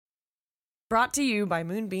Brought to you by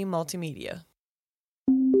Moonbeam Multimedia.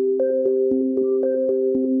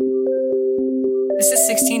 This is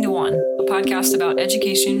 16 to 1, a podcast about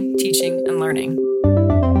education, teaching, and learning.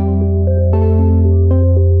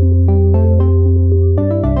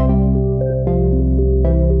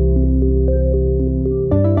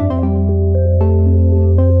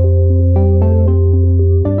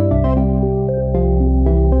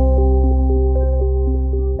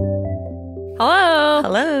 Hello.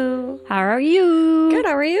 Hello. How are you? Good,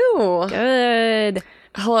 how are you? Good.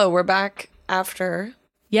 Hello, we're back after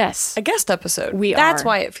Yes, a guest episode. We That's are.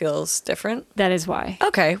 why it feels different. that is why.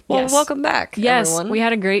 Okay, well, Yes. welcome back, Yes, everyone. we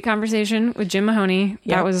had a great conversation with Jim Mahoney.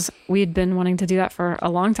 Yep. We had been wanting to do that for a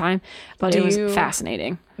long time, but it was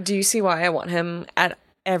fascinating. Do you see why I want him at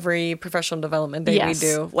every professional development day Yes. we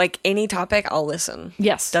do? Like, any topic, I'll listen.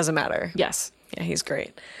 Yes. Doesn't matter. Yes. Yeah, he's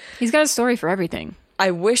great. He's got a story for everything. I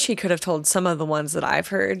wish he could have told some of the ones that I've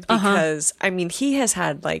heard because, I mean, he has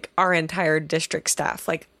had, like, our entire district staff,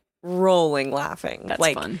 like, rolling laughing. That's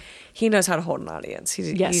like, fun. He knows how to hold an audience.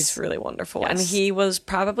 Yes. He's really wonderful. Yes. And he was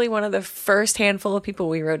probably one of the first handful of people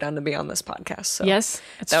we wrote down to be on this podcast. So Yes,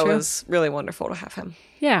 that's that true. was really wonderful to have him.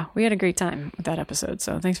 Yeah, we had a great time with that episode.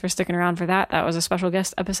 So thanks for sticking around for that. That was a special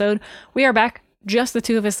guest episode. We are back, just the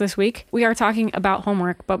two of us this week. We are talking about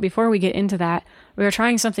homework, but before we get into that, we are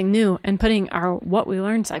trying something new and putting our What We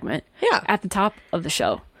Learned segment at the top of the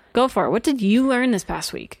show. Go for it. What did you learn this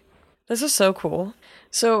past week? This is so cool.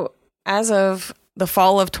 So as of the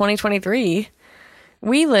fall of 2023,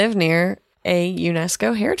 we live near a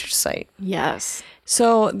UNESCO heritage site. Yes.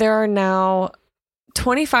 So there are now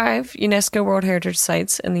 25 UNESCO World Heritage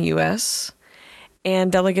Sites in the U.S.,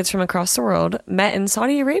 and delegates from across the world met in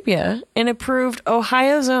Saudi Arabia and approved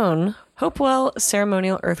Ohio's own Hopewell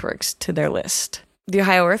Ceremonial Earthworks to their list. The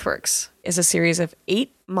Ohio Earthworks is a series of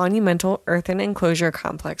 8 monumental earthen enclosure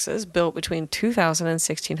complexes built between 2,000 and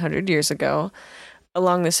 1,600 years ago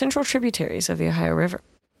along the central tributaries of the Ohio River.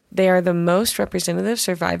 They are the most representative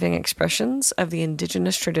surviving expressions of the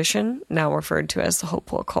indigenous tradition, now referred to as the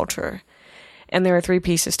Hopewell culture. And there are 3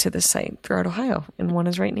 pieces to this site throughout Ohio, and one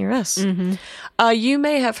is right near us. You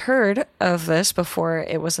may have heard of this before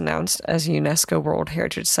it was announced as a UNESCO World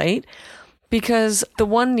Heritage Site, because the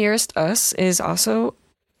one nearest us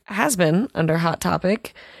has been under Hot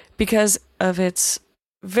Topic because of its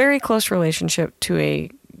very close relationship to a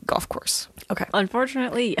golf course. Okay.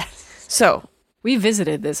 Unfortunately, yes. So, We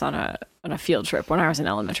visited this on a field trip when I was in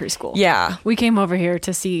elementary school. yeah. We came over here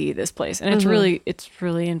to see this place, and it's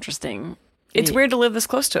really interesting. It's weird to live this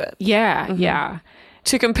close to it. Yeah, yeah.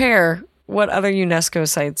 To compare what other UNESCO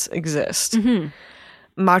sites exist.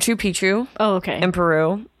 Machu Picchu Oh, okay. in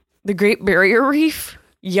Peru, the Great Barrier Reef,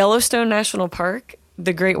 Yellowstone National Park,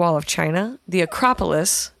 the Great Wall of China, the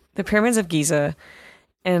Acropolis, the Pyramids of Giza,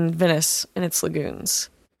 and Venice and its lagoons.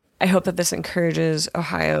 I hope that this encourages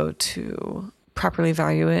Ohio to properly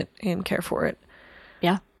value it and care for it.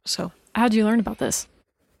 Yeah. So How'd you learn about this?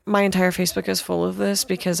 my entire Facebook is full of this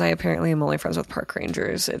because I apparently am only friends with park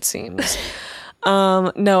rangers, it seems.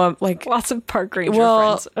 No, I'm like, Lots of park ranger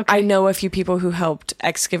well, friends. Okay. I know a few people who helped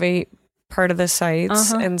excavate part of the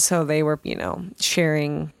sites, and so they were,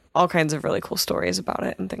 sharing all kinds of really cool stories about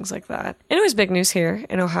it and things like that. And it was big news here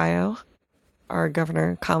in Ohio. Our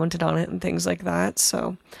governor commented on it and things like that.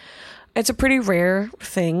 So it's a pretty rare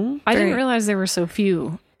thing. I didn't realize there were so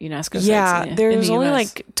few UNESCO sites. Yeah, in there's the only US.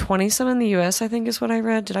 like 20 some in the US, I think is what I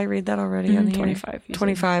read. Did I read that already on the 25. you said.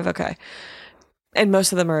 25, okay. And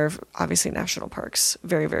most of them are obviously national parks,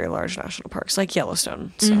 very, very large national parks, like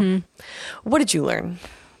Yellowstone. So what did you learn?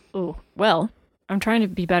 Oh, well, I'm trying to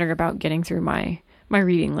be better about getting through my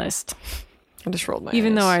reading list, I just rolled my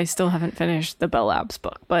even eyes. though I still haven't finished the Bell Labs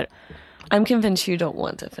book. But I'm convinced you don't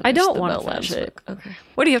want to finish I don't the want to Bell Labs finish it. book. Okay.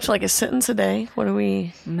 What do you have to, like, a sentence a day?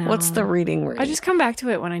 What's the reading rate? I just come back to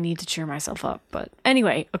it when I need to cheer myself up. But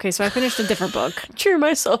anyway, okay, so I finished a different book. cheer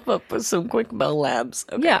myself up with some quick Bell Labs.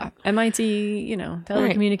 Okay. Yeah, MIT,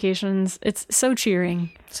 telecommunications. It's so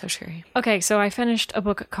cheering. So cheery. Okay, so I finished a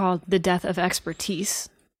book called The Death of Expertise,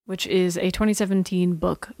 which is a 2017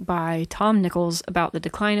 book by Tom Nichols about the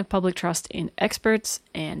decline of public trust in experts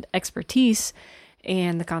and expertise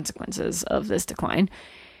and the consequences of this decline.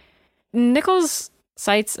 Nichols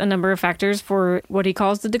cites a number of factors for what he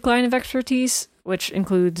calls the decline of expertise, which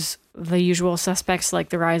includes the usual suspects like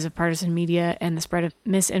the rise of partisan media and the spread of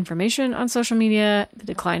misinformation on social media, the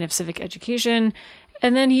decline of civic education,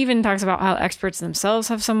 and then he even talks about how experts themselves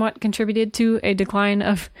have somewhat contributed to a decline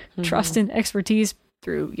of trust in expertise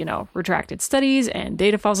through, retracted studies and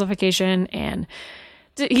data falsification. And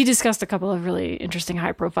he discussed a couple of really interesting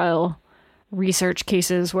high-profile research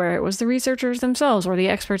cases where it was the researchers themselves or the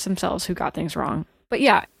experts themselves who got things wrong. But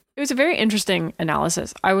yeah, it was a very interesting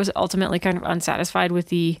analysis. I was ultimately kind of unsatisfied with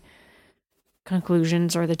the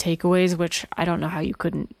conclusions or the takeaways, which I don't know how you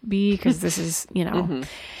couldn't be, because this is,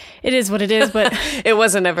 it is what it is, but it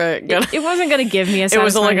wasn't ever gonna it wasn't going to give me a satisfying it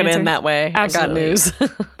was only going to answer. end that way. Absolutely. I got news.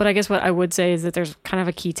 But I guess what I would say is that there's kind of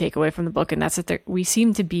a key takeaway from the book, and that's that we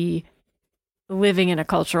seem to be living in a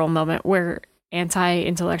cultural moment where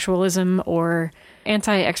anti-intellectualism or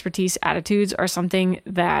anti-expertise attitudes are something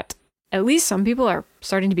that at least some people are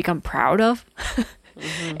starting to become proud of.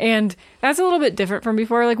 And that's a little bit different from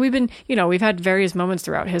before. Like we've had various moments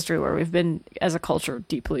throughout history where we've been, as a culture,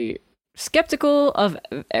 deeply skeptical of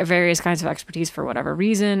various kinds of expertise for whatever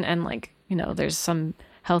reason. And there's some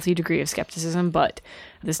healthy degree of skepticism, but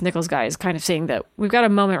this Nichols guy is kind of saying that we've got a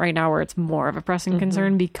moment right now where it's more of a pressing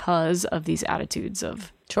concern because of these attitudes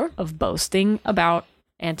of boasting about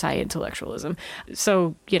anti-intellectualism.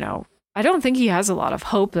 So, I don't think he has a lot of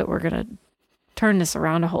hope that we're going to turn this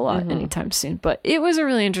around a whole lot anytime soon, but it was a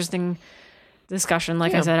really interesting discussion.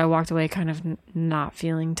 Like I said, I walked away kind of not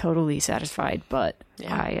feeling totally satisfied, but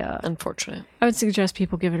unfortunate. I would suggest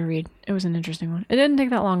people give it a read. It was an interesting one. It didn't take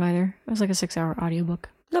that long either. It was like a 6-hour audiobook.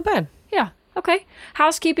 Not bad. Yeah. Okay.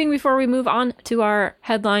 Housekeeping before we move on to our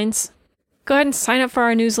headlines. Go ahead and sign up for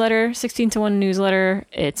our newsletter, 16 to 1 newsletter.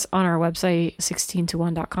 It's on our website,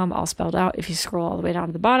 16to1.com, all spelled out. If you scroll all the way down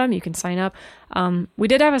to the bottom, you can sign up. We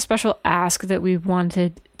did have a special ask that we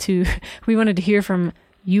wanted to hear from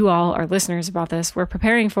you all, our listeners, about this. We're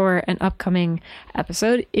preparing for an upcoming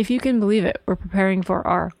episode. If you can believe it, we're preparing for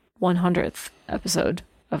our 100th episode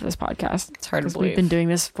of this podcast. It's hard to believe. We've been doing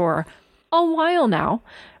this for a while now.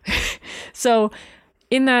 So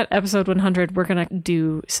in that episode 100, we're going to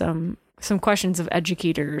do some questions of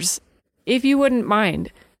educators. If you wouldn't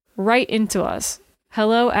mind, write into us.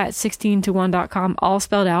 hello@16to1.com, all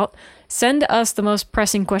spelled out. Send us the most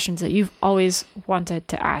pressing questions that you've always wanted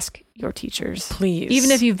to ask your teachers. Please.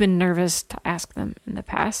 Even if you've been nervous to ask them in the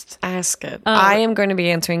past. Ask it. I am going to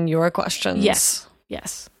be answering your questions.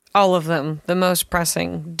 Yes. All of them. The most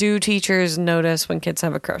pressing. Do teachers notice when kids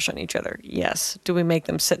have a crush on each other? Yes. Do we make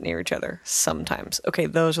them sit near each other? Sometimes. Okay,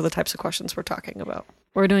 those are the types of questions we're talking about.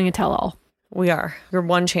 We're doing a tell-all. We are. Your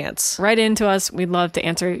one chance. Write into us. We'd love to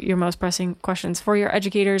answer your most pressing questions for your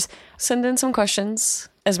educators. Send in some questions.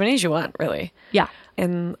 As many as you want, really. Yeah.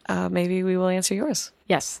 And maybe we will answer yours.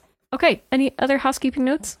 Yes. Okay. Any other housekeeping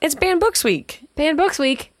notes? It's Banned Books Week. Banned Books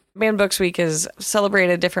Week. Banned Books Week is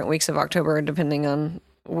celebrated different weeks of October depending on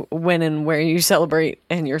when and where you celebrate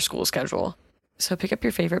and your school schedule. So pick up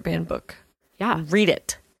your favorite banned book. Yeah. Read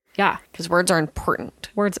it. Yeah. Because words are important.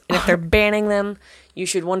 Words. And if they're banning them, you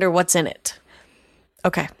should wonder what's in it.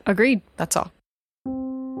 Okay. Agreed. That's all.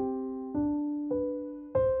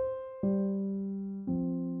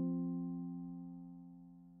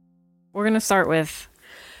 We're going to start with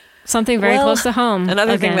something very close to home.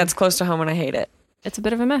 Another thing that's close to home and I hate it. It's a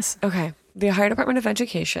bit of a mess. Okay. The Ohio Department of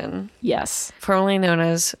Education, Yes. formerly known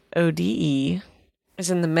as ODE, is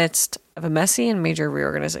in the midst of a messy and major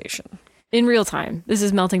reorganization. In real time. This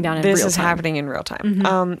is melting down in real time. This is happening in real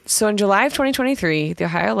time. So in July of 2023, the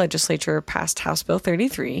Ohio legislature passed House Bill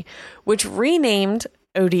 33, which renamed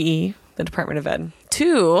ODE, the Department of Ed,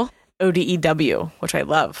 to ODEW, which I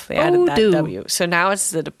love. They added that W. So now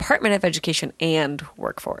it's the Department of Education and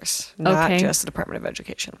Workforce, not just the Department of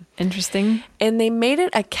Education. Interesting. And they made it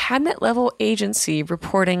a cabinet-level agency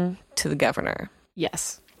reporting to the governor.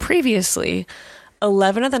 Yes. Previously,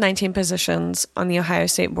 11 of the 19 positions on the Ohio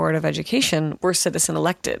State Board of Education were citizen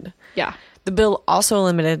elected. Yeah. The bill also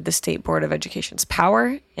limited the State Board of Education's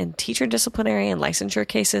power in teacher disciplinary and licensure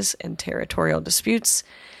cases and territorial disputes.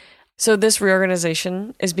 So this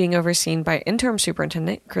reorganization is being overseen by interim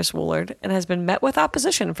superintendent Chris Woolard and has been met with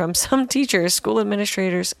opposition from some teachers, school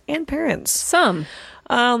administrators, and parents.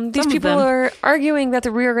 These people are arguing that the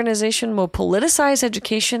reorganization will politicize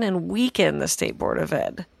education and weaken the State Board of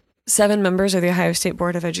Ed. 7 members of the Ohio State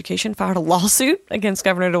Board of Education filed a lawsuit against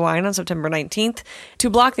Governor DeWine on September 19th to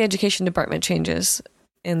block the education department changes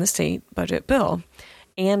in the state budget bill.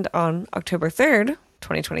 And on October 3rd,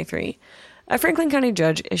 2023, a Franklin County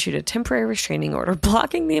judge issued a temporary restraining order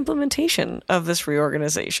blocking the implementation of this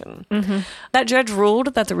reorganization. That judge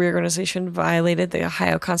ruled that the reorganization violated the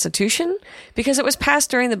Ohio Constitution because it was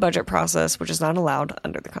passed during the budget process, which is not allowed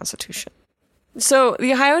under the Constitution. So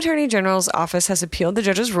the Ohio Attorney General's office has appealed the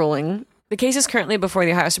judge's ruling. The case is currently before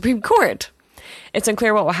the Ohio Supreme Court. It's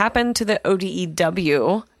unclear what will happen to the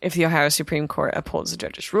ODEW if the Ohio Supreme Court upholds the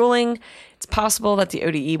judge's ruling. It's possible that the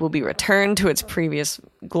ODE will be returned to its previous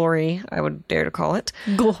glory, I would dare to call it.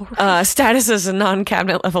 Glory. Status as a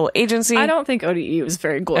non-cabinet level agency. I don't think ODE was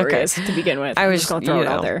very glorious to begin with. I was just going to throw it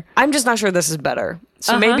out there. I'm just not sure this is better.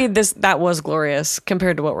 So maybe that was glorious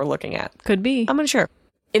compared to what we're looking at. Could be. I'm unsure.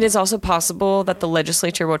 It is also possible that the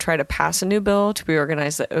legislature will try to pass a new bill to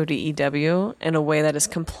reorganize the ODEW in a way that is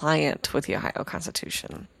compliant with the Ohio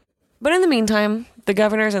Constitution. But in the meantime, the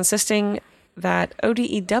governor is insisting that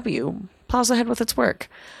ODEW plows ahead with its work,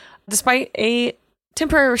 despite a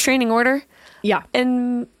temporary restraining order. Yeah.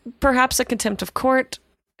 And perhaps a contempt of court.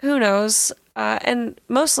 Who knows? And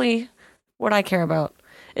mostly what I care about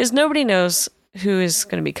is nobody knows who is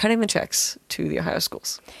going to be cutting the checks to the Ohio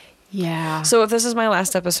schools. Yeah. So if this is my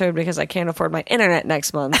last episode because I can't afford my internet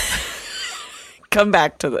next month, come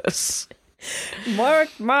back to this. Mark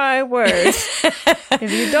my words.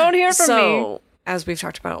 If you don't hear from me. As we've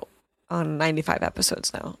talked about on 95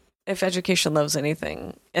 episodes now, if education loves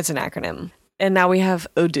anything, it's an acronym. And now we have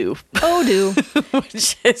ODU. ODU.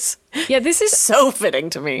 Which is this is so fitting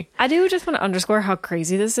to me. I do just want to underscore how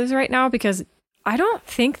crazy this is right now, because I don't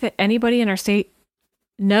think that anybody in our state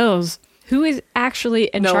knows who is actually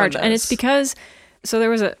in charge. And it's because, so there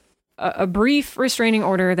was a brief restraining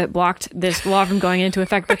order that blocked this law from going into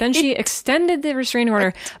effect, but then she extended the restraining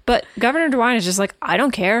order. But Governor DeWine is just like, I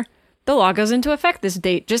don't care. The law goes into effect this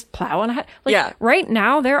date. Just plow on ahead. Right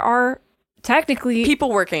now, there are technically people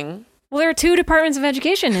working. Well, there are 2 departments of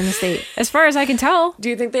education in the state, as far as I can tell. Do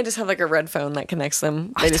you think they just have like a red phone that connects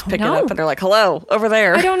them? They just pick it up and they're like, hello, over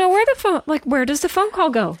there. I don't know where the phone, where does the phone call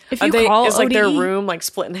go? If you call is like ODE, their room like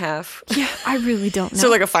split in half? Yeah, I really don't know. So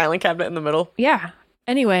like a filing cabinet in the middle? Yeah.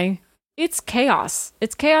 Anyway, it's chaos.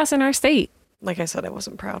 It's chaos in our state. Like I said, I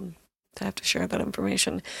wasn't proud to have to share that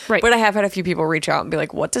information. Right. But I have had a few people reach out and be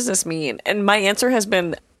like, what does this mean? And my answer has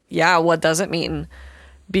been, yeah, what does it mean?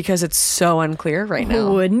 Because it's so unclear right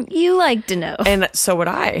now. Wouldn't you like to know? And so would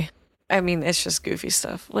I. I mean, it's just goofy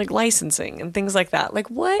stuff like licensing and things like that. Like,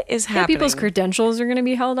 what is happening? People's credentials are going to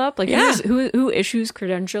be held up. Like, who issues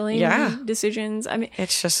credentialing decisions? I mean,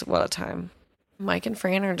 it's just what a time. Mike and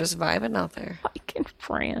Fran are just vibing out there. Mike and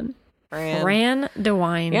Fran Fran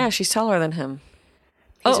DeWine. Yeah, she's taller than him.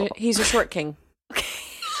 He's a short king.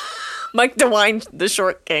 Mike DeWine, the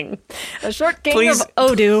short king. The short king of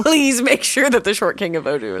ODU. Please make sure that the short king of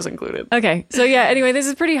ODU is included. Okay. So anyway, this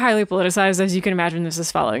is pretty highly politicized. As you can imagine, this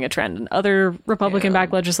is following a trend in other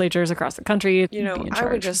Republican-backed legislatures across the country. I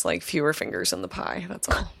would just like fewer fingers in the pie. That's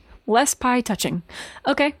all. Less pie touching.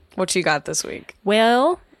 Okay. What you got this week?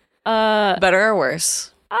 Well, better or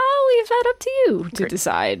worse? I'll leave that up to you to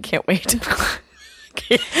decide. Can't wait.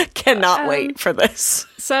 Cannot wait for this.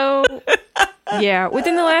 So,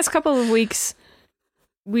 within the last couple of weeks,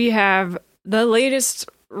 we have the latest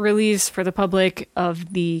release for the public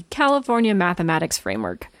of the California Mathematics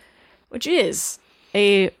Framework, which is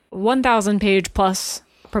a 1,000-page plus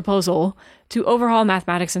proposal to overhaul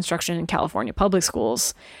mathematics instruction in California public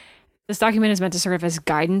schools. This document is meant to serve as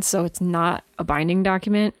guidance, so it's not a binding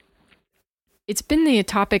document. It's been the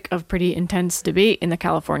topic of pretty intense debate in the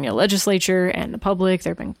California legislature and the public.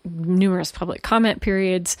 There have been numerous public comment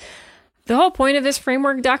periods. The whole point of this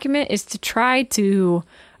framework document is to try to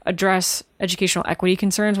address educational equity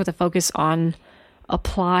concerns with a focus on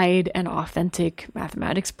applied and authentic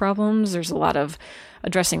mathematics problems. There's a lot of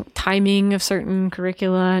addressing timing of certain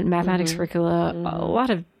curricula and mathematics curricula, a lot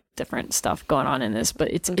of different stuff going on in this, but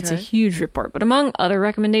it's a huge report. But among other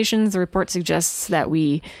recommendations, the report suggests that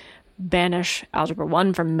we banish Algebra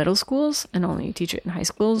 1 from middle schools and only teach it in high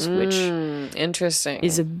schools, which interesting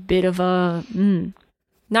is a bit of a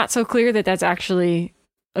not so clear that that's actually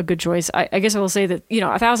a good choice. I guess I will say that,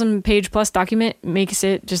 1,000-page plus document makes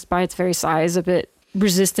it, just by its very size, a bit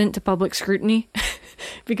resistant to public scrutiny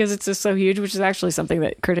because it's just so huge, which is actually something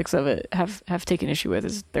that critics of it have taken issue with.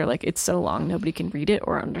 Is they're like, it's so long nobody can read it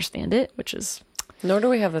or understand it, which is... Nor do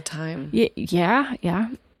we have the time. Yeah.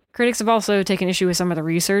 Critics have also taken issue with some of the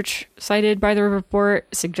research cited by the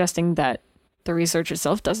report, suggesting that the research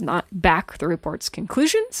itself does not back the report's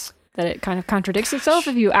conclusions, that it kind of contradicts itself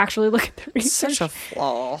if you actually look at the research. Such a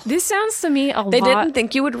flaw. This sounds to me a lot... They didn't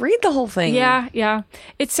think you would read the whole thing. Yeah.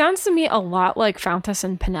 It sounds to me a lot like Fountas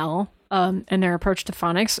and Pinnell and their approach to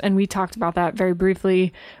phonics, and we talked about that very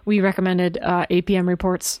briefly. We recommended APM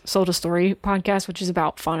Report's Sold a Story podcast, which is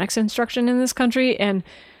about phonics instruction in this country, and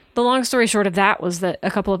the long story short of that was that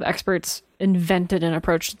a couple of experts invented an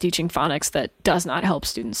approach to teaching phonics that does not help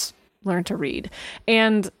students learn to read.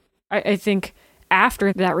 And I think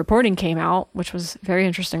after that reporting came out, which was very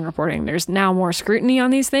interesting reporting, there's now more scrutiny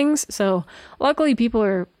on these things. So luckily people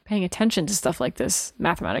are paying attention to stuff like this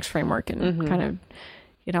mathematics framework and kind of,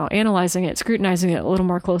 analyzing it, scrutinizing it a little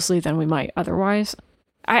more closely than we might otherwise.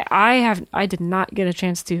 I did not get a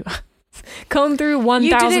chance to comb through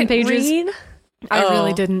 1,000 pages. Read? I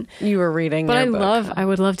really didn't. You were reading, but book. I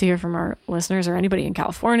would love to hear from our listeners or anybody in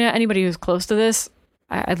California, anybody who's close to this.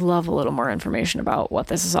 I'd love a little more information about what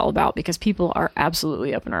this is all about, because people are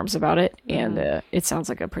absolutely up in arms about it, and it sounds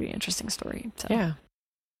like a pretty interesting story. So. Yeah.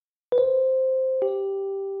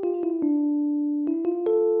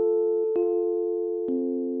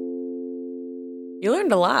 You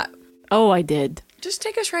learned a lot. Oh, I did. Just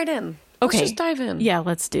take us right in. Okay. Let's just dive in. Yeah,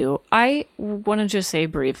 let's do. I want to just say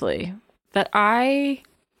briefly that I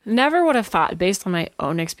never would have thought, based on my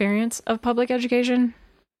own experience of public education,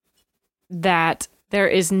 that there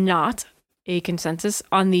is not a consensus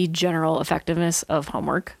on the general effectiveness of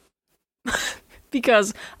homework.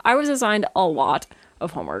 Because I was assigned a lot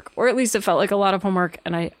of homework, or at least it felt like a lot of homework.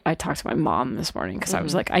 And I talked to my mom this morning because I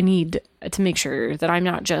was like, I need to make sure that I'm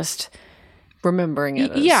not just remembering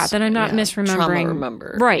it. That I'm not misremembering. Trauma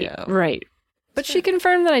remember. Right, yeah. right. But she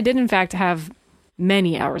confirmed that I did, in fact, have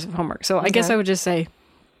many hours of homework. So I guess I would just say,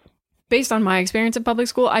 based on my experience at public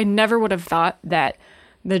school, I never would have thought that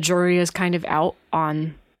the jury is kind of out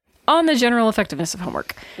on the general effectiveness of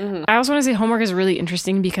homework. I also want to say homework is really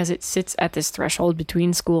interesting because it sits at this threshold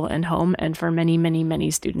between school and home. And for many, many,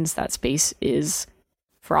 many students, that space is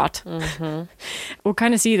fraught. We'll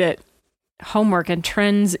kind of see that homework and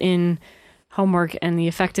trends in homework and the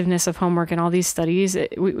effectiveness of homework and all these studies,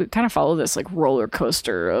 we kind of follow this like roller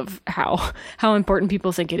coaster of how important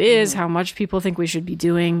people think it is, how much people think we should be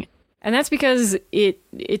doing. And that's because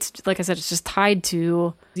it's like I said, it's just tied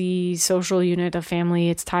to the social unit of family.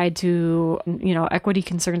 It's tied to, equity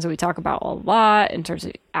concerns that we talk about a lot in terms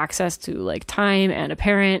of access to like time and a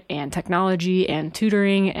parent and technology and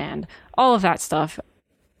tutoring and all of that stuff.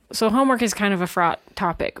 So homework is kind of a fraught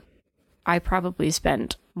topic. I probably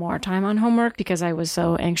spent more time on homework because I was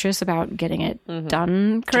so anxious about getting it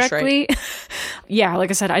done correctly. Right. Yeah,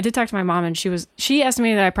 like I said, I did talk to my mom, and she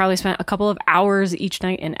estimated that I probably spent a couple of hours each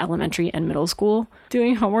night in elementary and middle school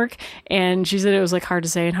doing homework. And she said it was like hard to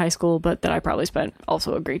say in high school, but that I probably spent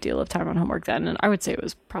also a great deal of time on homework then. And I would say it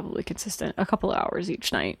was probably consistent, a couple of hours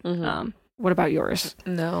each night. What about yours?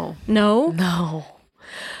 No.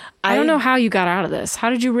 I don't know how you got out of this.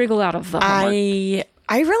 How did you wriggle out of the homework?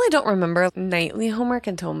 I really don't remember nightly homework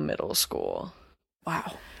until middle school.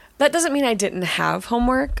 Wow. That doesn't mean I didn't have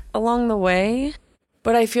homework along the way,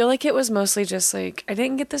 but I feel like it was mostly just like, I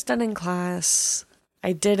didn't get this done in class.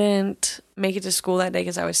 I didn't make it to school that day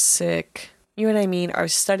because I was sick. You know what I mean? I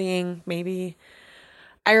was studying, maybe.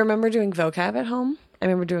 I remember doing vocab at home. I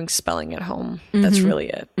remember doing spelling at home. That's really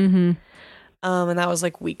it. And that was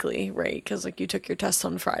like weekly, right? Because like you took your test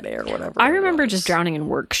on Friday or whatever. I remember just drowning in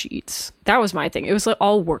worksheets. That was my thing. It was like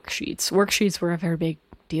all worksheets. Worksheets were a very big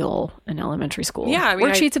deal in elementary school. Yeah, I mean,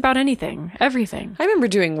 worksheets about anything, everything. I remember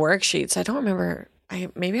doing worksheets. I don't remember.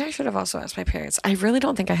 Maybe I should have also asked my parents. I really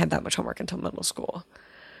don't think I had that much homework until middle school.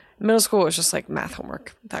 Middle school was just like math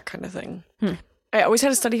homework, that kind of thing. I always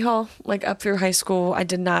had a study hall, like up through high school. I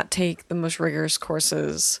did not take the most rigorous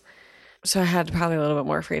courses. So I had probably a little bit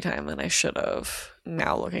more free time than I should have.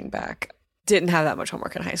 Now looking back, didn't have that much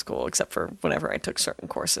homework in high school, except for whenever I took certain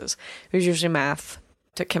courses. It was usually math.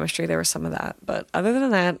 Took chemistry. There was some of that. But other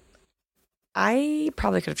than that, I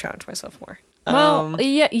probably could have challenged myself more. Well,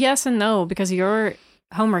 yes and no, because your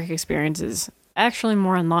homework experience is actually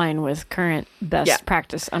more in line with current best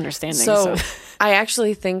practice understanding. So I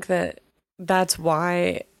actually think that that's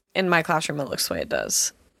why in my classroom it looks the way it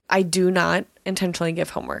does. I do not intentionally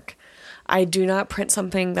give homework. I do not print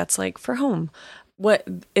something that's like for home. What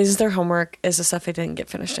is their homework is the stuff they didn't get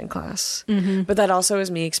finished in class. But that also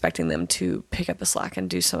is me expecting them to pick up the slack and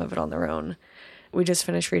do some of it on their own. We just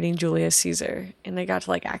finished reading Julius Caesar, and they got to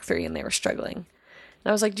like Act 3 and they were struggling. And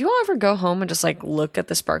I was like, do you all ever go home and just like look at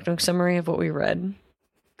the SparkNotes summary of what we read?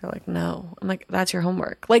 They're like, no. I'm like, that's your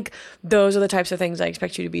homework. Like, those are the types of things I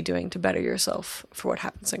expect you to be doing to better yourself for what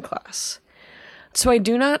happens in class. So I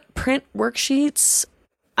do not print worksheets.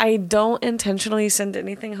 I don't intentionally send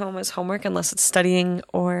anything home as homework unless it's studying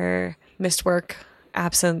or missed work,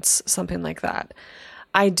 absence, something like that.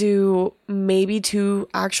 I do maybe 2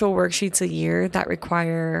 actual worksheets a year that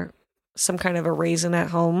require some kind of a raisin at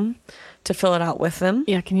home to fill it out with them.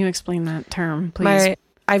 Yeah, can you explain that term, please?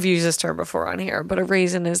 I've used this term before on here, but a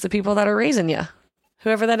raisin is the people that are raising you.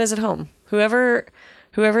 Whoever that is at home. Whoever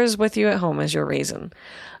is with you at home is your raisin.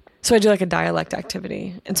 So I do like a dialect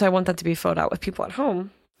activity. And so I want that to be filled out with people at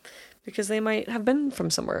home because they might have been from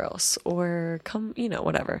somewhere else or come,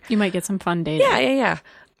 whatever. You might get some fun data. Yeah.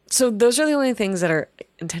 So those are the only things that are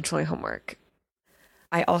intentionally homework.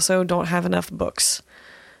 I also don't have enough books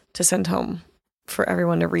to send home for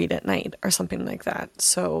everyone to read at night or something like that.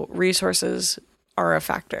 So resources are a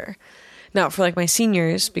factor. Now, for like my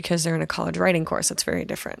seniors, because they're in a college writing course, it's very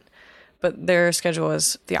different. But their schedule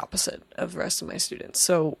is the opposite of the rest of my students.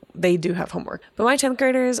 So they do have homework. But my 10th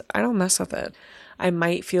graders, I don't mess with it. I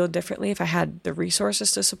might feel differently. If I had the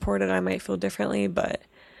resources to support it, I might feel differently. But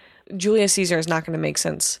Julius Caesar is not going to make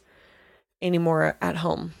sense anymore at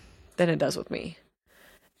home than it does with me.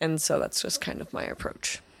 And so that's just kind of my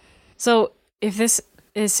approach. So if this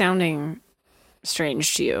is sounding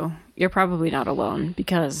strange to you, you're probably not alone,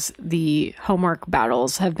 because the homework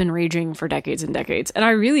battles have been raging for decades and decades. And I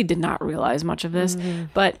really did not realize much of this,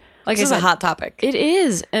 but like This is a hot topic. It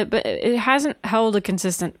is, but it hasn't held a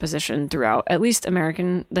consistent position throughout, at least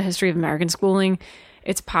the history of American schooling.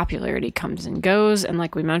 Its popularity comes and goes, and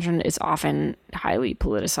like we mentioned, it's often highly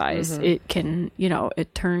politicized. It can,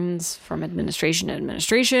 it turns from administration to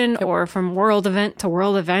administration, or from world event to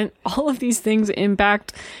world event. All of these things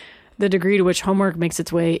impact the degree to which homework makes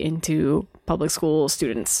its way into public school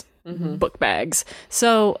students' book bags.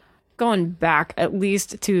 So going back at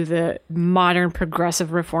least to the modern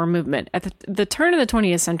progressive reform movement, at the turn of the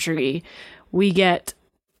 20th century, we get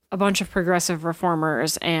a bunch of progressive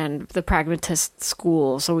reformers and the pragmatist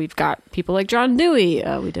school. So we've got people like John Dewey.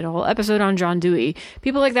 We did a whole episode on John Dewey.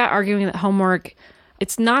 People like that arguing that homework,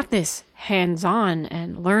 it's not this hands-on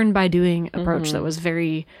and learn by doing approach that was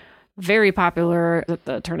very, very popular at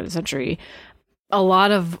the turn of the century. A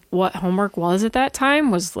lot of what homework was at that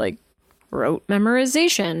time was like rote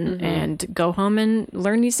memorization and go home and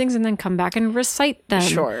learn these things and then come back and recite them.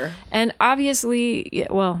 Sure. And obviously,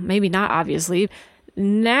 well, maybe not obviously,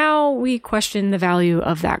 now we question the value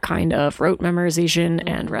of that kind of rote memorization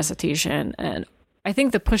and recitation. And I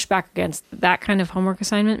think the pushback against that kind of homework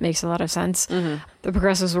assignment makes a lot of sense. The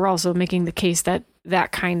progressives were also making the case that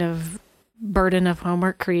that kind of burden of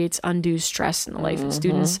homework creates undue stress in the life of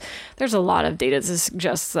students. There's a lot of data that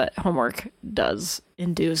suggests that homework does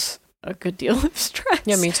induce a good deal of stress.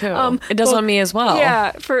 Yeah, me too. It does on me as well.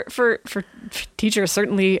 Yeah, for teachers,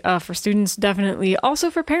 certainly. For students, definitely. Also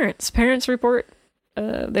for parents. Parents report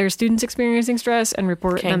their students experiencing stress and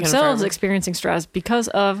report themselves experiencing stress because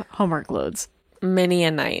of homework loads. Many a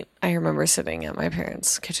night, I remember sitting at my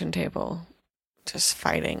parents' kitchen table just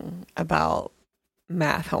fighting about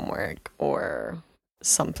math homework or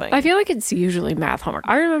something. I feel like it's usually math homework.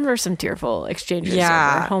 I remember some tearful exchanges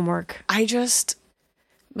over homework. I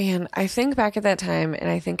think back at that time and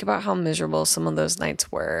I think about how miserable some of those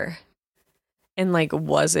nights were and like,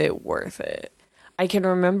 was it worth it? I can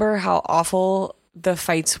remember how awful the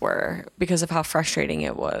fights were because of how frustrating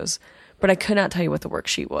it was, but I could not tell you what the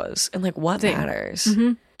worksheet was and like what matters.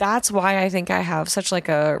 That's why I think I have such like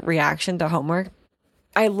a reaction to homework.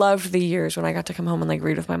 I loved the years when I got to come home and like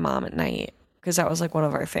read with my mom at night, because that was like one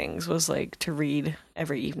of our things, was like to read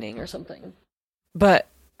every evening or something. But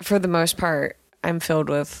for the most part, I'm filled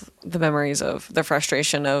with the memories of the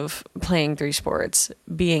frustration of playing 3 sports,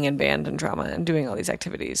 being in band and drama and doing all these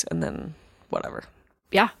activities, and then whatever.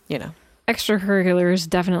 Yeah. Extracurriculars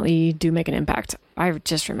definitely do make an impact. I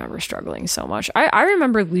just remember struggling so much. I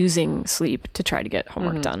remember losing sleep to try to get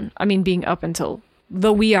homework done. I mean, being up until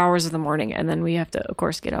the wee hours of the morning, and then we have to, of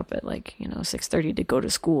course, get up at 6:30 to go to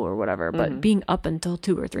school or whatever. But being up until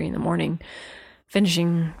 2 or 3 in the morning,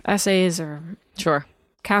 finishing essays or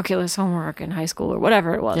calculus homework in high school or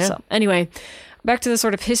whatever it was. Yeah. So anyway, back to the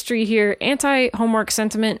sort of history here. Anti-homework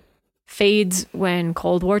sentiment fades when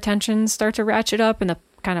Cold War tensions start to ratchet up in the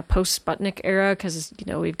kind of post-Sputnik era, because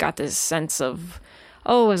we've got this sense of,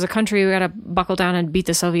 as a country we got to buckle down and beat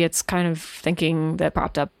the Soviets kind of thinking that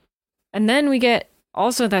popped up. And then we get,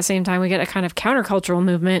 also at that same time, we get a kind of countercultural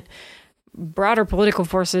movement, broader political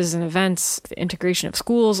forces and events, the integration of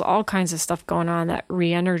schools, all kinds of stuff going on that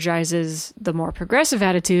re-energizes the more progressive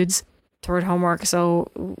attitudes toward homework.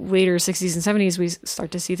 So later 60s and 70s, we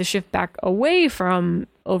start to see the shift back away from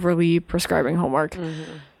overly prescribing homework.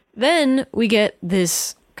 Then we get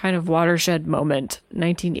this kind of watershed moment,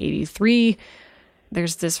 1983.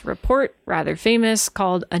 There's this report, rather famous,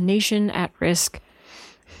 called A Nation at Risk.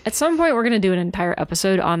 At some point, we're going to do an entire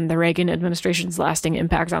episode on the Reagan administration's lasting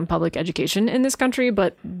impact on public education in this country,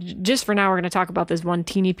 but just for now, we're going to talk about this one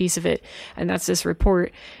teeny piece of it, and that's this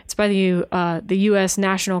report. It's by the U.S.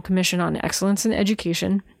 National Commission on Excellence in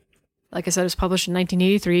Education. Like I said, it was published in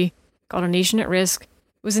 1983, called A Nation at Risk. It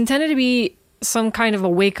was intended to be some kind of a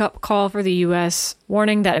wake-up call for the U.S.,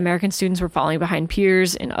 warning that American students were falling behind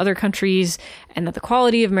peers in other countries and that the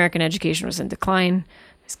quality of American education was in decline.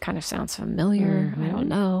 This kind of sounds familiar. I don't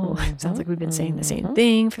know. Sounds like we've been saying the same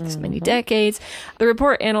thing for this many decades. The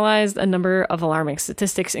report analyzed a number of alarming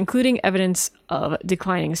statistics, including evidence of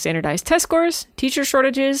declining standardized test scores, teacher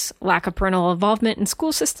shortages, lack of parental involvement in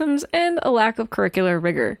school systems, and a lack of curricular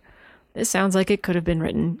rigor. This sounds like it could have been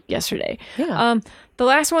written yesterday. Yeah. The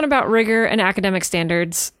last one about rigor and academic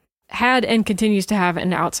standards had and continues to have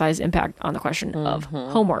an outsized impact on the question of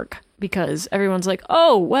homework, because everyone's like,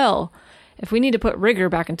 oh, well, if we need to put rigor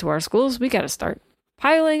back into our schools, we got to start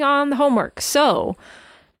piling on the homework. So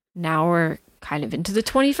now we're kind of into the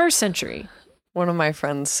 21st century. One of my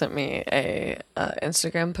friends sent me a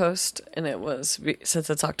Instagram post, and it was, since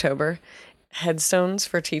it's October, headstones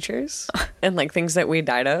for teachers and like things that we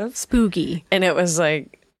died of. Spooky. And it was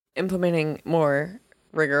like implementing more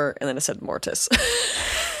rigor, and then it said mortis.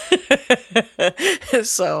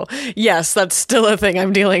 So yes, that's still a thing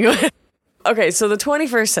I'm dealing with. Okay, so the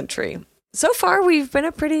 21st century. So far, we've been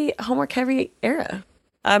a pretty homework heavy era.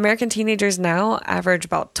 American teenagers now average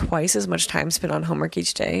about twice as much time spent on homework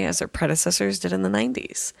each day as their predecessors did in the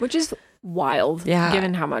 90s. Which is wild,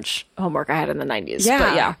 given how much homework I had in the 90s. Yeah.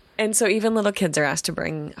 But yeah. And so even little kids are asked to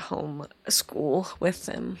bring home school with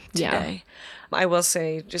them today. Yeah. I will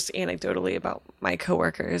say, just anecdotally about my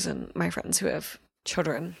coworkers and my friends who have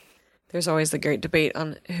children, there's always the great debate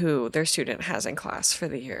on who their student has in class for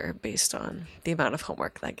the year based on the amount of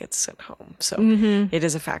homework that gets sent home. So it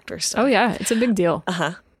is a factor still. Oh, yeah. It's a big deal.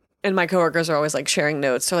 Uh-huh. And my coworkers are always like sharing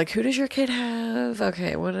notes. They're like, who does your kid have?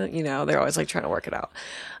 Okay, what, you know, they're always like trying to work it out.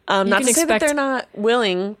 Not to say that they're not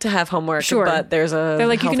willing to have homework, but there's a They're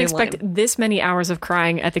like, you can expect line. this many hours of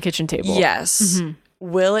crying at the kitchen table. Yes. Mm-hmm.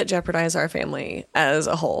 Will it jeopardize our family as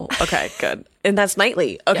a whole? Okay, good. And that's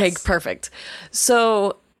nightly. Okay, yes. Perfect.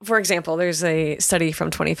 So, for example, there's a study from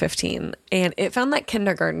 2015, and it found that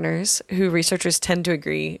kindergartners, who researchers tend to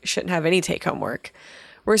agree shouldn't have any take-home work,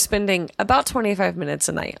 were spending about 25 minutes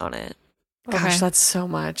a night on it. Gosh, that's so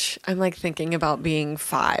much. I'm like thinking about being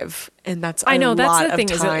 5, and that's I know, a that's lot the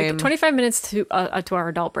thing. of time. Is 25 minutes to our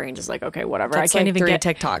adult brains is like, okay, whatever. That's I can't like even 3 get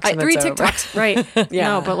TikToks. And 3 it's TikToks, right? Yeah.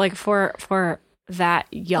 No, but like for that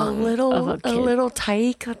young of a kid. A little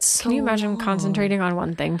tyke. That's so Can you imagine long. concentrating on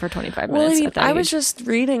one thing for 25 minutes? Well, I was just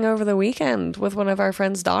reading over the weekend with one of our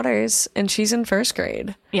friend's daughters, and she's in 1st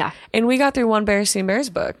grade. Yeah. And we got through one Berenstain Bears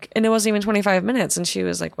book, and it wasn't even 25 minutes, and she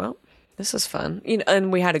was like, well, this is fun. You know,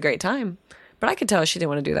 and we had a great time. But I could tell she didn't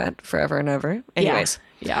want to do that forever and ever. Anyways.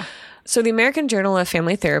 Yeah. So the American Journal of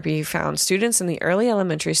Family Therapy found students in the early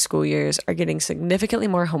elementary school years are getting significantly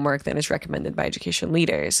more homework than is recommended by education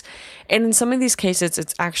leaders. And in some of these cases,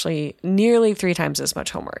 it's actually nearly 3 times as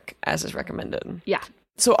much homework as is recommended. Yeah.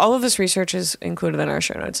 So all of this research is included in our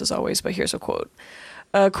show notes as always, but here's a quote.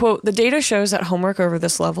 Quote, the data shows that homework over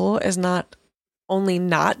this level is not only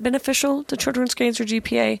not beneficial to children's grades or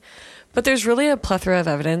GPA, but there's really a plethora of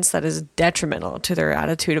evidence that is detrimental to their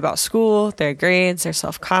attitude about school, their grades, their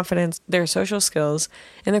self-confidence, their social skills,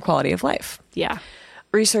 and their quality of life. Yeah.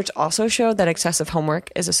 Research also showed that excessive homework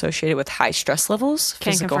is associated with high stress levels,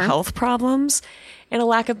 physical health problems, and a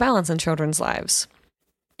lack of balance in children's lives.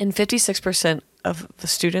 And 56% of the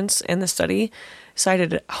students in the study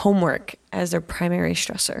cited homework as their primary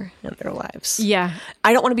stressor in their lives. Yeah.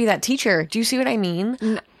 I don't want to be that teacher. Do you see what I mean?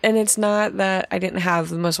 And it's not that I didn't have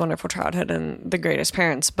the most wonderful childhood and the greatest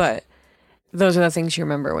parents, but those are the things you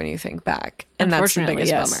remember when you think back. And that's the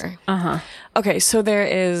biggest bummer. Uh-huh. Okay, so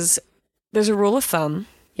there's a rule of thumb.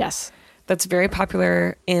 Yes. That's very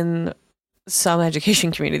popular in some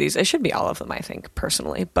education communities. It should be all of them, I think,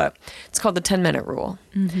 personally, but it's called the 10-minute rule.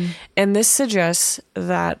 Mm-hmm. And this suggests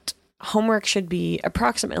that homework should be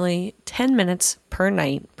approximately 10 minutes per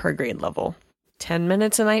night per grade level. 10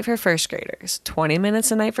 minutes a night for 1st graders, 20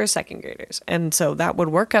 minutes a night for 2nd graders. And so that would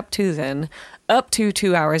work up to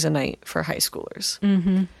 2 hours a night for high schoolers.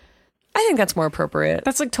 Mm-hmm. I think that's more appropriate.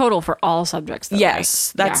 That's like total for all subjects, though,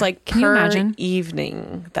 yes, right? That's like Can per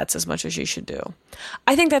evening. That's as much as you should do.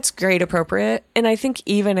 I think that's great appropriate. And I think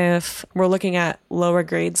even if we're looking at lower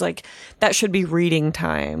grades, like that should be reading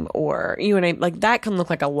time or like that can look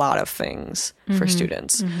like a lot of things for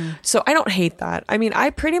students. Mm-hmm. So I don't hate that. I mean, I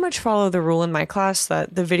pretty much follow the rule in my class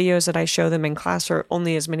that the videos that I show them in class are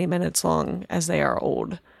only as many minutes long as they are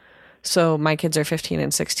old. So my kids are 15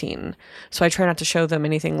 and 16. So I try not to show them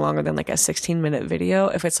anything longer than like a 16-minute video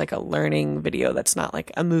if it's like a learning video that's not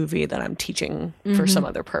like a movie that I'm teaching for some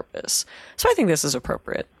other purpose. So I think this is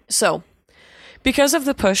appropriate. So Because of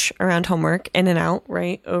the push around homework in and out,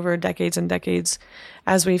 right, over decades and decades,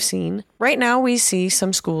 as we've seen, right now we see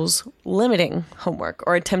some schools limiting homework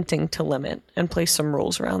or attempting to limit and place some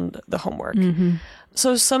rules around the homework.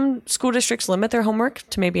 So some school districts limit their homework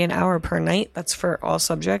to maybe an hour per night. That's for all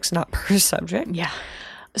subjects, not per subject. Yeah.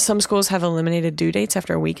 Some schools have eliminated due dates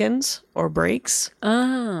after weekends or breaks.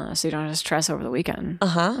 So you don't have to stress over the weekend.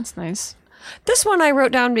 That's nice. This one I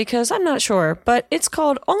wrote down because I'm not sure, but it's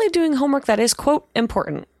called only doing homework that is, quote,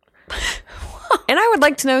 important. And I would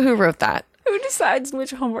like to know who wrote that. Who decides which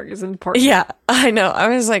homework is important? Yeah, I know. I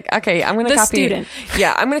was like, okay, I'm going to copy. Student.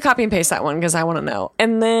 Yeah, I'm going to copy and paste that one because I want to know.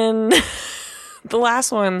 And then the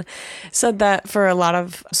last one said that for a lot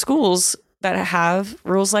of schools that have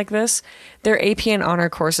rules like this, their AP and honor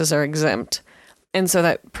courses are exempt. And so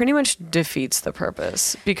that pretty much defeats the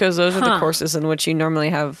purpose because those are the courses in which you normally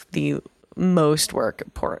have the most work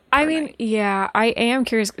per night. Yeah, I am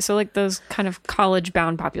curious. So like those kind of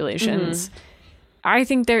college-bound populations, I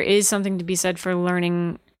think there is something to be said for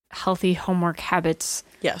learning healthy homework habits.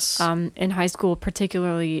 Yes. In high school,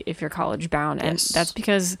 particularly if you're college-bound. And that's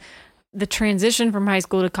because the transition from high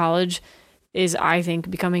school to college is, I think,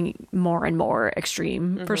 becoming more and more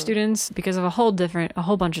extreme for students because of a whole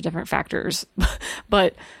bunch of different factors.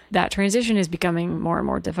 But that transition is becoming more and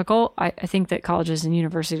more difficult. I think that colleges and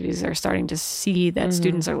universities are starting to see that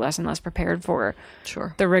students are less and less prepared for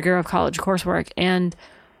the rigor of college coursework. And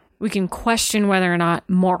we can question whether or not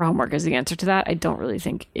more homework is the answer to that. I don't really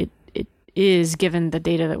think it is, given the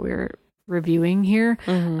data that we're reviewing here.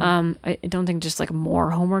 I don't think just like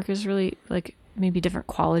more homework is really like, maybe different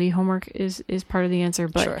quality homework is part of the answer.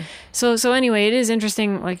 But so anyway, it is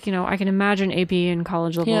interesting. Like, you know, I can imagine AP and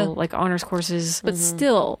college level, like honors courses, but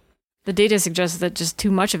still the data suggests that just too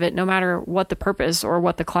much of it, no matter what the purpose or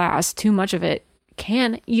what the class, too much of it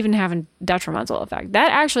can even have a detrimental effect.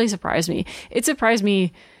 That actually surprised me. It surprised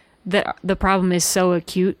me that the problem is so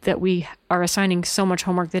acute that we are assigning so much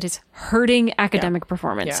homework that it's hurting academic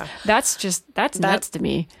performance. That's nuts to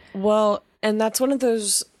me. Well, and that's one of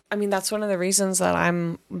those, that's one of the reasons that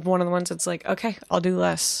I'm one of the ones that's like, okay, I'll do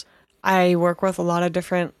less. I work with a lot of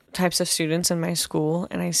different types of students in my school,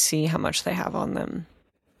 and I see how much they have on them.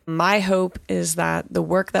 My hope is that the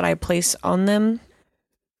work that I place on them,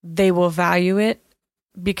 they will value it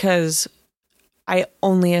because I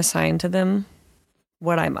only assign to them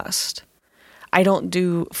what I must. I don't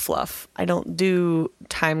do fluff. I don't do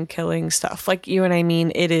time-killing stuff. Like you and I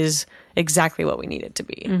mean, it is exactly what we need it to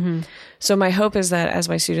be. So my hope is that as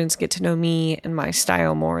my students get to know me and my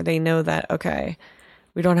style more, they know that, okay,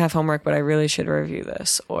 we don't have homework, but I really should review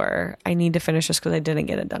this, or I need to finish this because I didn't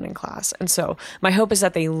get it done in class. And so my hope is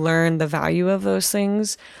that they learn the value of those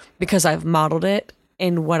things because I've modeled it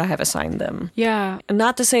in what I have assigned them. Yeah. And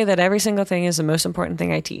not to say that every single thing is the most important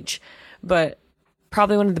thing I teach, but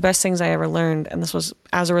probably one of the best things I ever learned, and this was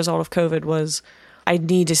as a result of COVID, was I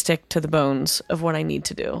need to stick to the bones of what I need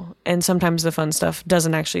to do. And sometimes the fun stuff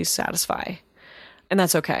doesn't actually satisfy. And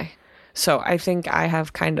that's okay. So I think I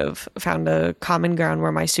have kind of found a common ground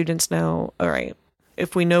where my students know, all right,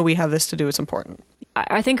 if we know we have this to do, it's important.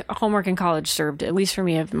 I think homework in college served, at least for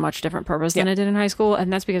me, a much different purpose than it did in high school.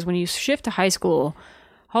 And that's because when you shift to high school,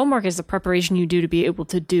 homework is the preparation you do to be able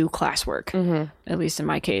to do classwork. At least in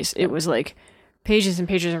my case, it was like pages and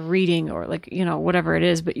pages of reading or like, you know, whatever it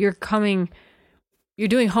is, but you're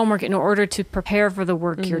doing homework in order to prepare for the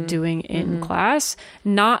work you're doing in class,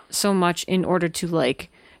 not so much in order to like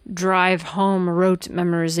drive home rote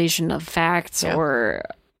memorization of facts or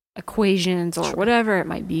equations or whatever it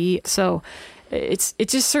might be. So it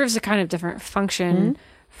just serves a kind of different function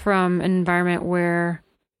from an environment where,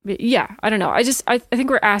 I don't know. I think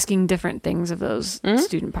we're asking different things of those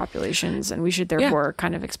student populations, and we should therefore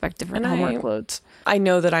kind of expect different homework loads. I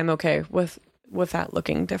know that I'm okay with that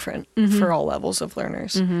looking different for all levels of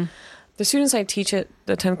learners. The students I teach at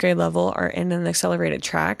the 10th grade level are in an accelerated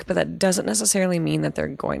track, but that doesn't necessarily mean that they're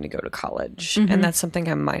going to go to college. And that's something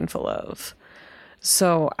I'm mindful of.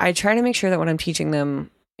 So I try to make sure that what I'm teaching them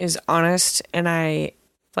is honest. And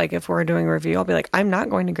if we're doing a review, I'll be like, I'm not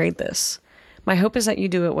going to grade this. My hope is that you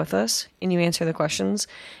do it with us and you answer the questions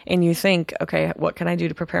and you think, okay, what can I do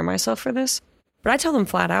to prepare myself for this? But I tell them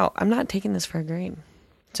flat out, I'm not taking this for a grade.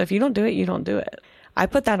 So if you don't do it, you don't do it. I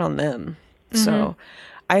put that on them. So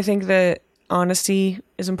I think that honesty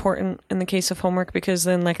is important in the case of homework because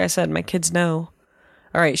then, like I said, my kids know,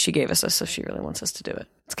 all right, she gave us this, so she really wants us to do it.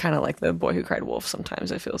 It's kind of like the boy who cried wolf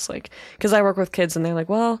sometimes, it feels like. Because I work with kids and they're like,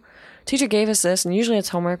 well, teacher gave us this and usually it's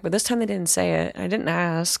homework, but this time they didn't say it. I didn't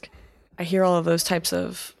ask. I hear all of those types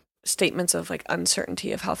of statements of like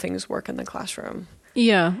uncertainty of how things work in the classroom.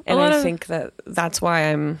 Yeah. And I think that that's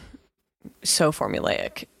why I'm so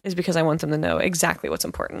formulaic is because I want them to know exactly what's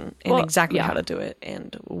important and exactly how to do it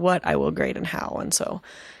and what I will grade and how.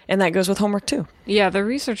 And that goes with homework too. Yeah, the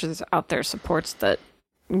research that's out there supports that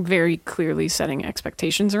very clearly setting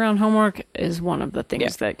expectations around homework is one of the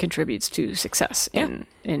things that contributes to success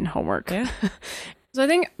in homework. Yeah. So I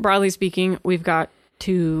think broadly speaking, we've got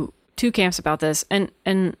two camps about this.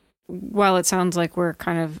 And while it sounds like we're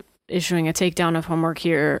kind of issuing a takedown of homework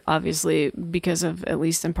here, obviously, because of, at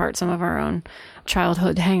least in part, some of our own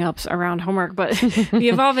childhood hangups around homework. But the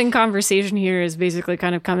evolving conversation here is basically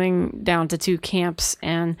kind of coming down to two camps.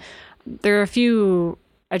 And there are a few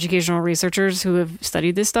educational researchers who have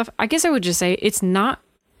studied this stuff. I guess I would just say it's not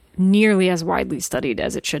nearly as widely studied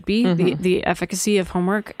as it should be, the efficacy of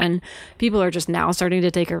homework. And people are just now starting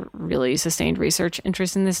to take a really sustained research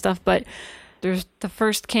interest in this stuff. But there's the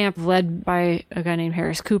first camp led by a guy named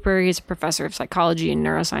Harris Cooper. He's a professor of psychology and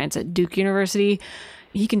neuroscience at Duke University.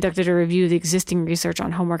 He conducted a review of the existing research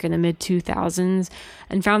on homework in the mid-2000s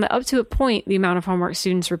and found that up to a point, the amount of homework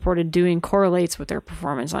students reported doing correlates with their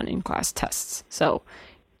performance on in-class tests. So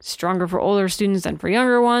stronger for older students than for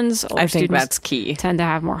younger ones. Older I think students that's key. tend to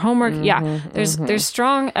have more homework. There's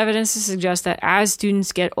strong evidence to suggest that as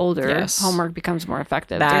students get older, homework becomes more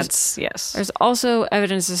effective. There's also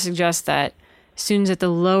evidence to suggest that students at the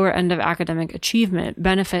lower end of academic achievement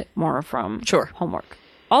benefit more from homework.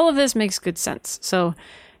 All of this makes good sense. So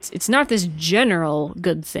it's not this general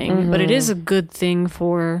good thing, but it is a good thing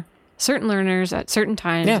for certain learners at certain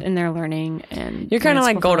times in their learning. And you're kind of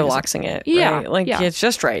like Goldilocksing it. Right? It's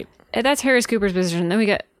just right. And that's Harris Cooper's position. Then we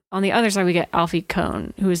get, on the other side, we get Alfie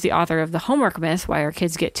Kohn, who is the author of The Homework Myth, Why Our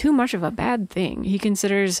Kids Get Too Much of a Bad Thing. He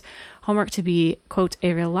considers homework to be, quote,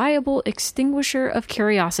 a reliable extinguisher of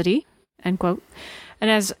curiosity, end quote, and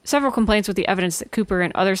has several complaints with the evidence that Cooper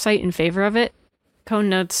and others cite in favor of it. Kohn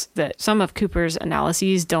notes that some of Cooper's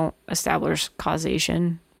analyses don't establish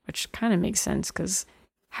causation, which kind of makes sense because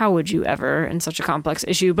how would you ever in such a complex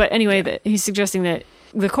issue? But anyway, that he's suggesting that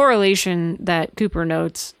the correlation that Cooper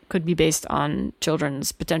notes could be based on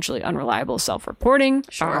children's potentially unreliable self-reporting,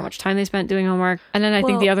 or how much time they spent doing homework. And then I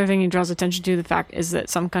think the other thing he draws attention to, the fact is that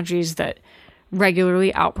some countries that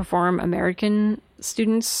regularly outperform American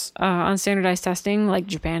students on standardized testing, like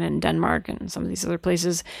Japan and Denmark and some of these other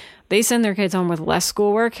places, they send their kids home with less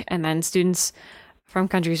schoolwork, and then students from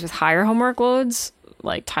countries with higher homework loads,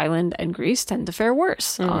 like Thailand and Greece, tend to fare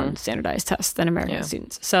worse on standardized tests than American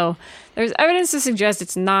students. So there's evidence to suggest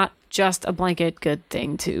it's not just a blanket good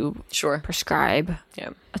thing to prescribe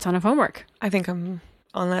a ton of homework. I think I'm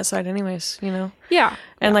on that side anyways, Yeah.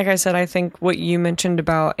 And like I said, I think what you mentioned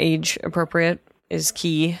about age appropriate is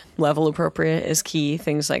key, level appropriate is key,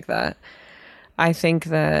 things like that. I think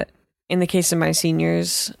that in the case of my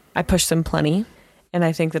seniors, I push them plenty, and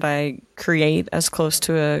I think that I create as close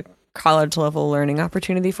to a college level learning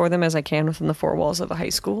opportunity for them as I can within the four walls of a high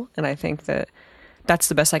school, and I think that that's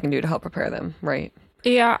the best I can do to help prepare them, right?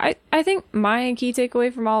 Yeah, I think my key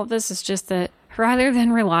takeaway from all of this is just that rather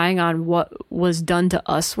than relying on what was done to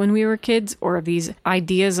us when we were kids, or these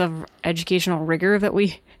ideas of educational rigor that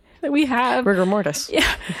we have. Rigor mortis.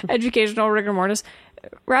 Yeah, educational rigor mortis.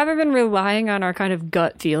 Rather than relying on our kind of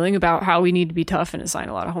gut feeling about how we need to be tough and assign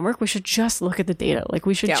a lot of homework, we should just look at the data. Like,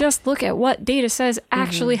 we should just look at what data says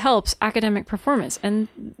actually helps academic performance. And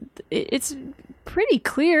it's pretty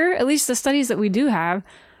clear, at least the studies that we do have,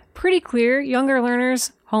 pretty clear younger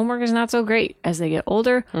learners, homework is not so great. As they get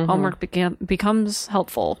older, homework becomes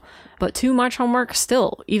helpful. But too much homework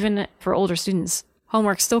still, even for older students,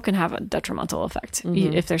 homework still can have a detrimental effect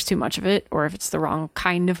if there's too much of it, or if it's the wrong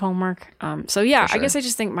kind of homework. So yeah, I guess I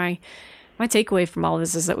just think my takeaway from all of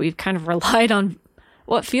this is that we've kind of relied on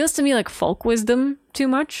what feels to me like folk wisdom too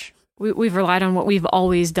much. We've relied on what we've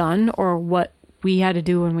always done, or what we had to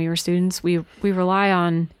do when we were students. We rely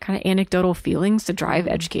on kind of anecdotal feelings to drive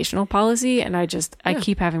educational policy, and I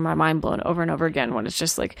keep having my mind blown over and over again when it's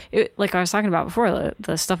just like I was talking about before,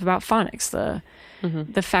 the stuff about phonics,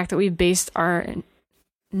 the fact that we've based our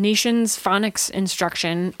nation's phonics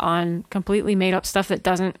instruction on completely made up stuff that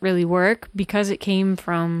doesn't really work because it came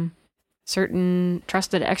from certain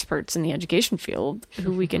trusted experts in the education field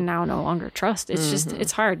who we can now no longer trust. It's just,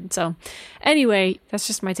 it's hard. So anyway, that's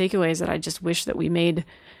just my takeaway, is that I just wish that we made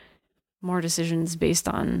more decisions based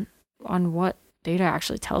on what data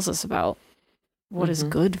actually tells us about what is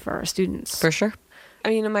good for our students. For sure. I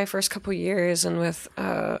mean, in my first couple years and with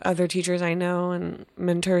other teachers I know and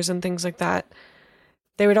mentors and things like that,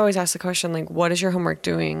 they would always ask the question, like, what is your homework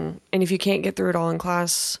doing? And if you can't get through it all in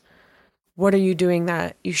class, what are you doing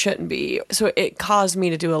that you shouldn't be? So it caused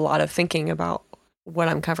me to do a lot of thinking about what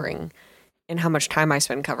I'm covering and how much time I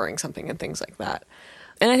spend covering something and things like that.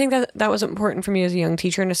 And I think that was important for me as a young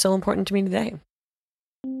teacher and is still important to me today.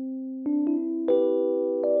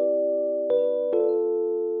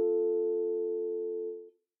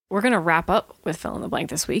 We're going to wrap up with fill in the blank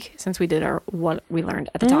this week since we did our what we learned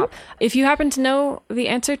at the top. If you happen to know the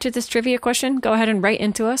answer to this trivia question, go ahead and write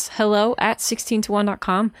into us.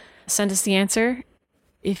 hello@16to1.com. Send us the answer.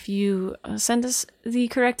 If you send us the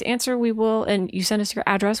correct answer, we will, and you send us your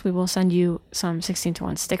address, we will send you some 16 to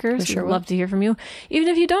 1 stickers. Sure We'd love to hear from you. Even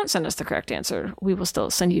if you don't send us the correct answer, we will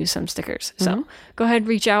still send you some stickers. So go ahead,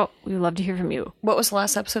 reach out. We would love to hear from you. What was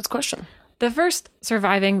last episode's question? The first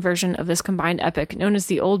surviving version of this combined epic, known as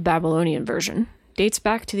the Old Babylonian version, dates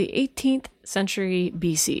back to the 18th century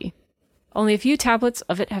BC. Only a few tablets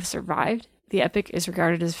of it have survived. The epic is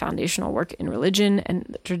regarded as foundational work in religion and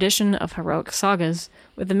the tradition of heroic sagas,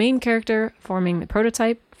 with the main character forming the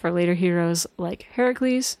prototype for later heroes like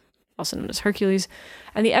Heracles, also known as Hercules,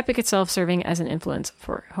 and the epic itself serving as an influence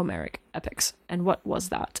for Homeric epics. And what was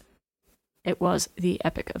that? It was the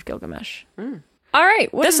Epic of Gilgamesh. All right.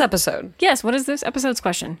 Episode. Yes, what is this episode's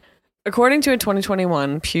question? According to a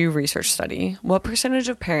 2021 Pew Research study, what percentage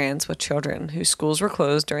of parents with children whose schools were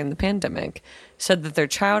closed during the pandemic said that their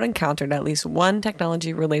child encountered at least one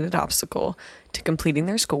technology-related obstacle to completing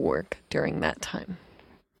their schoolwork during that time?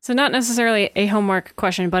 So not necessarily a homework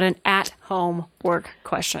question, but an at-home work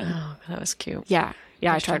question. Oh, that was cute. Yeah,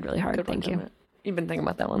 I tried really hard. Thank you. You've been thinking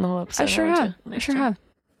about that one the whole episode. I sure have.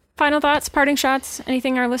 Final thoughts, parting shots,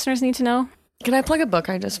 anything our listeners need to know? Can I plug a book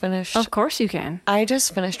I just finished? Of course you can. I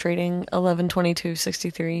just finished reading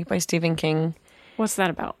 11/22/63 by Stephen King. What's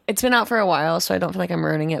that about? It's been out for a while, so I don't feel like I'm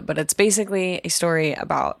ruining it, but it's basically a story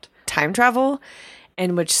about time travel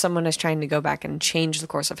in which someone is trying to go back and change the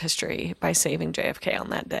course of history by saving JFK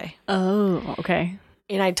on that day. Oh, okay.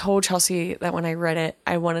 And I told Chelsea that when I read it,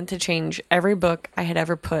 I wanted to change every book I had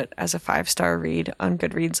ever put as a 5-star read on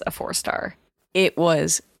Goodreads a 4-star. It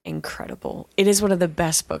was incredible. It is one of the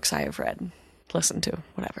best books I have read. Listen to,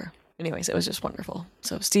 whatever. Anyways, it was just wonderful.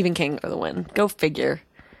 So Stephen King for the win. Go figure.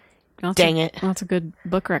 Dang it. Lots of good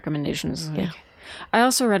book recommendations. Yeah. I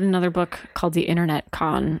also read another book called The Internet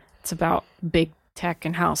Con. It's about big tech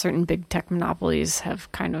and how certain big tech monopolies have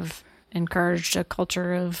kind of encouraged a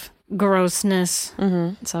culture of grossness.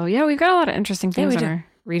 So yeah, we've got a lot of interesting things on our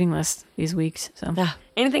reading list these weeks. So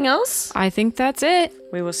anything else? I think that's it.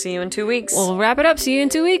 We will see you in 2 weeks. We'll wrap it up. See you in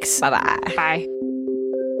 2 weeks. Bye-bye. Bye.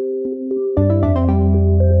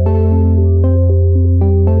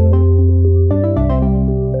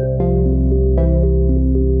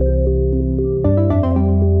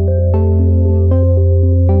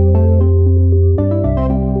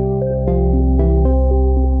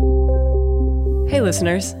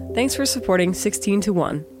 Listeners, thanks for supporting 16 to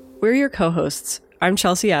 1. We're your co-hosts. I'm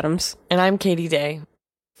Chelsea Adams. And I'm Katie Day.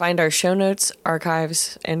 Find our show notes,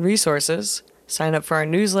 archives, and resources, sign up for our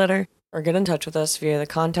newsletter, or get in touch with us via the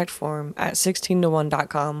contact form at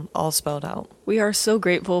 16to1.com, all spelled out. We are so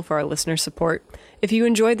grateful for our listener support. If you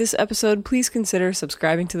enjoyed this episode, please consider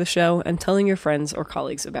subscribing to the show and telling your friends or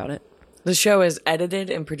colleagues about it. The show is edited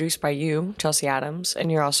and produced by you, Chelsea Adams, and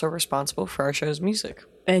you're also responsible for our show's music.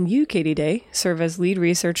 And you, Katie Day, serve as lead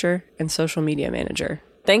researcher and social media manager.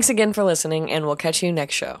 Thanks again for listening, and we'll catch you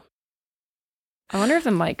next show. I wonder if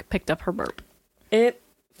the mic picked up her burp. It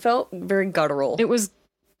felt very guttural. It was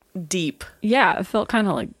deep. Yeah, it felt kind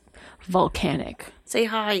of like volcanic. Say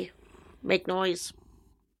hi. Make noise.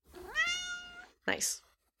 Nice.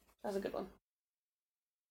 That was a good one.